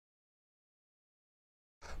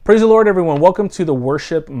Praise the Lord, everyone. Welcome to the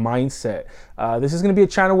Worship Mindset. This is going to be a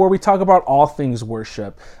channel where we talk about all things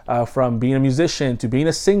worship, from being a musician to being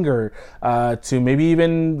a singer, to maybe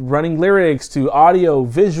even running lyrics, to audio,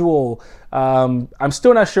 visual. I'm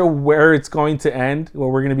still not sure where it's going to end, what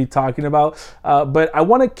we're going to be talking about, but I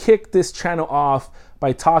want to kick this channel off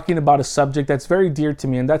by talking about a subject that's very dear to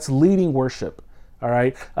me, and that's leading worship. All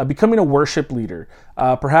right, becoming a worship leader.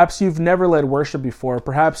 Perhaps you've never led worship before.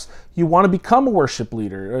 Perhaps you want to become a worship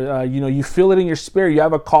leader. You feel it in your spirit. You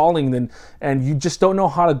have a calling, and you just don't know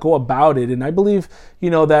how to go about it. And I believe,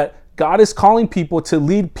 that God is calling people to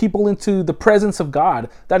lead people into the presence of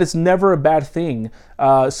God. That is never a bad thing.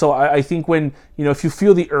 So I think when, if you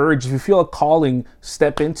feel the urge, if you feel a calling,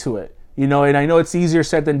 step into it. And I know it's easier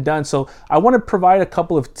said than done. So I want to provide a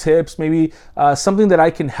couple of tips, maybe something that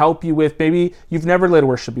I can help you with. Maybe you've never led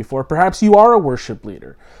worship before. Perhaps you are a worship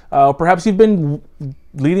leader. Perhaps you've been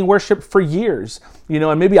leading worship for years,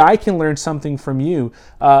 and maybe I can learn something from you.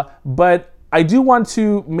 But I do want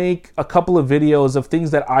to make a couple of videos of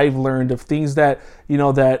things that I've learned, of things that,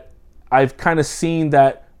 that I've kind of seen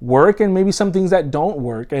that work, and maybe some things that don't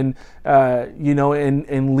work, and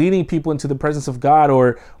in leading people into the presence of God,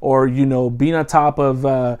 or being on top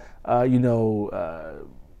of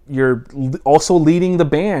you're also leading the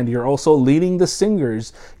band, you're also leading the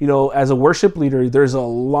singers. As a worship leader, there's a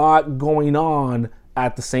lot going on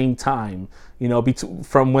at the same time.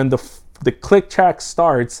 From when the click track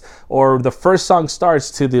starts, or the first song starts,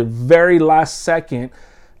 to the very last second.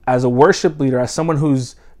 As a worship leader, as someone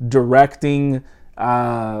who's directing,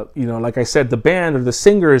 like I said, the band or the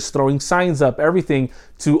singers, throwing signs up, everything,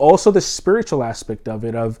 to also the spiritual aspect of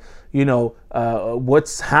it, of,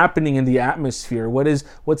 what's happening in the atmosphere,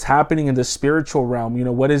 what's happening in the spiritual realm,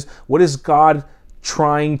 what is God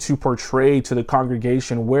trying to portray to the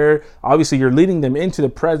congregation, where obviously you're leading them into the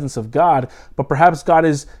presence of God, but perhaps God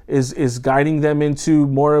is guiding them into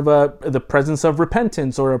more of the presence of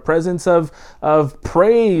repentance, or a presence of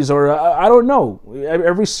praise, or I don't know.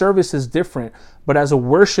 Every service is different. But as a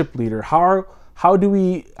worship leader, how are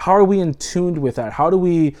we in tune with that? How do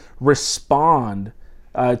we respond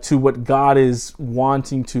to what God is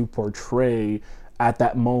wanting to portray at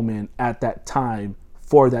that moment, at that time,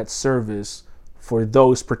 for that service, for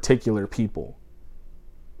those particular people?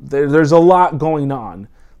 There's a lot going on.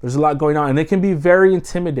 And it can be very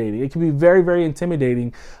intimidating. It can be very, very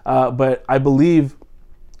intimidating. But I believe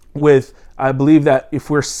that if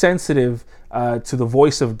we're sensitive to the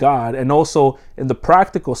voice of God, and also in the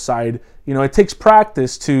practical side, it takes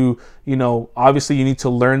practice to, obviously you need to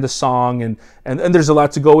learn the song, and there's a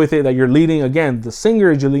lot to go with it, that you're leading, again, the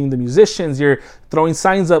singers, you're leading the musicians, you're throwing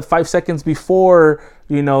signs up 5 seconds before,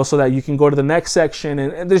 so that you can go to the next section,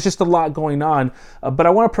 and there's just a lot going on. But I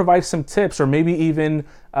want to provide some tips, or maybe even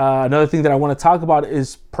another thing that I want to talk about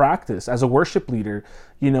is practice. As a worship leader,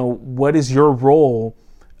 what is your role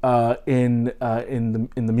in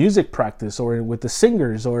the music practice, or with the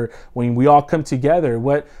singers, or when we all come together?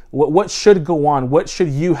 What should go on? What should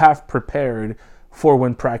you have prepared for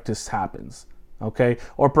when practice happens? Okay,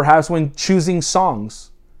 or perhaps when choosing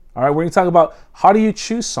songs. All right, we're going to talk about how do you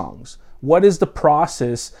choose songs. What is the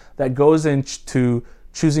process that goes into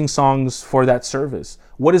choosing songs for that service?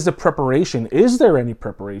 What is the preparation? Is there any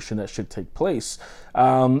preparation that should take place?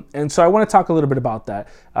 And so I want to talk a little bit about that.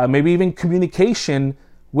 Maybe even communication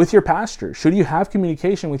with your pastor. Should you have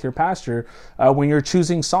communication with your pastor when you're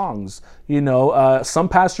choosing songs? Some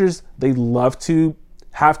pastors, they love to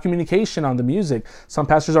have communication on the music. Some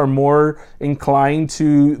pastors are more inclined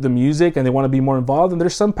to the music and they want to be more involved. And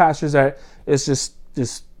there's some pastors that it's just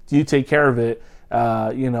you take care of it,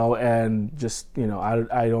 and just,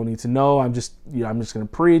 I don't need to know. I'm just going to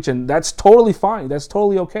preach, and that's totally fine. That's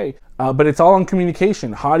totally okay. But it's all on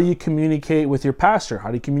communication. How do you communicate with your pastor? How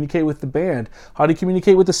do you communicate with the band? How do you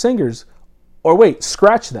communicate with the singers? Or wait,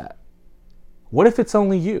 scratch that. What if it's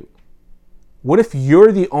only you? What if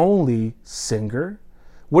you're the only singer?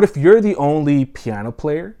 What if you're the only piano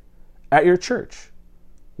player at your church?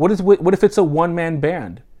 What if it's a one-man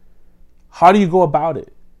band? How do you go about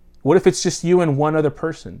it? What if it's just you and one other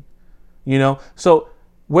person? So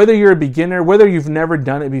whether you're a beginner, whether you've never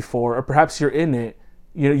done it before, or perhaps you're in it,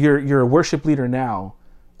 you're a worship leader now.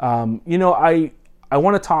 I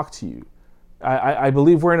want to talk to you. I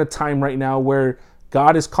believe we're in a time right now where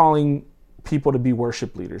God is calling people to be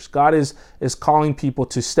worship leaders. God is calling people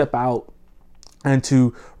to step out and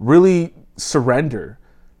to really surrender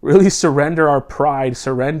our pride,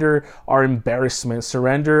 surrender our embarrassment,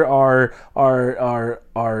 surrender our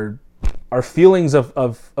feelings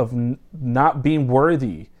of not being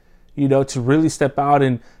worthy, to really step out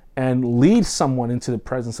and lead someone into the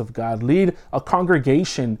presence of God, lead a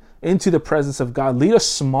congregation into the presence of God, lead a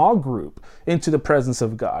small group into the presence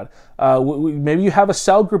of God. Maybe you have a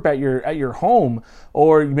cell group at your home,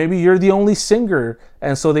 or maybe you're the only singer,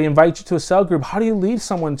 and so they invite you to a cell group. How do you lead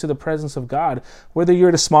someone to the presence of God? Whether you're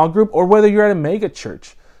at a small group or whether you're at a mega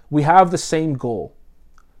church, we have the same goal.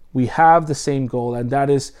 We have the same goal, and that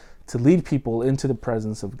is to lead people into the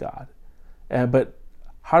presence of God. But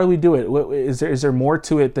how do we do it? Is there more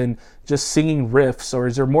to it than just singing riffs, or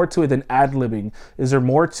is there more to it than ad-libbing? Is there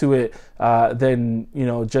more to it than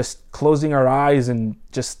just closing our eyes and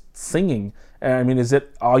just singing? I mean, is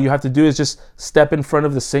it all you have to do is just step in front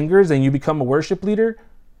of the singers and you become a worship leader?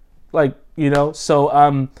 So I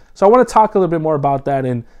want to talk a little bit more about that,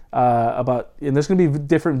 and there's going to be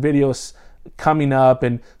different videos coming up,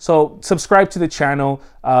 and so subscribe to the channel.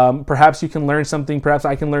 Perhaps you can learn something, perhaps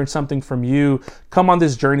I can learn something from you. Come on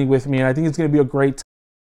this journey with me, and I think it's going to be a great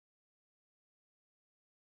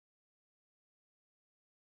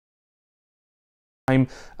time.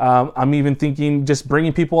 I'm even thinking just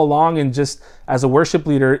bringing people along, and just as a worship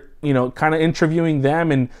leader, kind of interviewing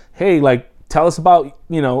them, and hey, tell us about,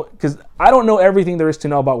 because I don't know everything there is to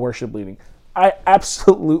know about worship leading. I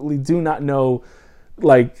absolutely do not know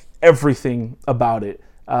everything about it.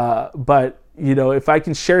 But if I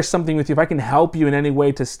can share something with you, if I can help you in any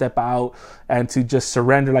way to step out and to just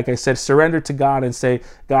surrender, like I said, surrender to God and say,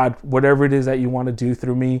 God, whatever it is that you want to do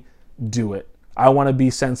through me, do it. I want to be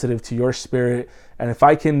sensitive to your spirit. And if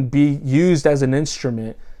I can be used as an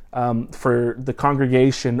instrument for the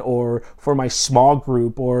congregation, or for my small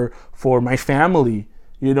group, or for my family,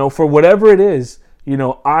 for whatever it is,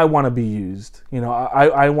 I want to be used.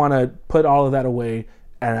 I want to put all of that away,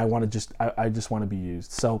 and I just want to be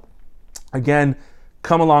used. So again,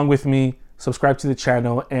 come along with me, subscribe to the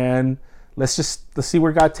channel, and let's see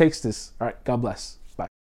where God takes this. All right, God bless.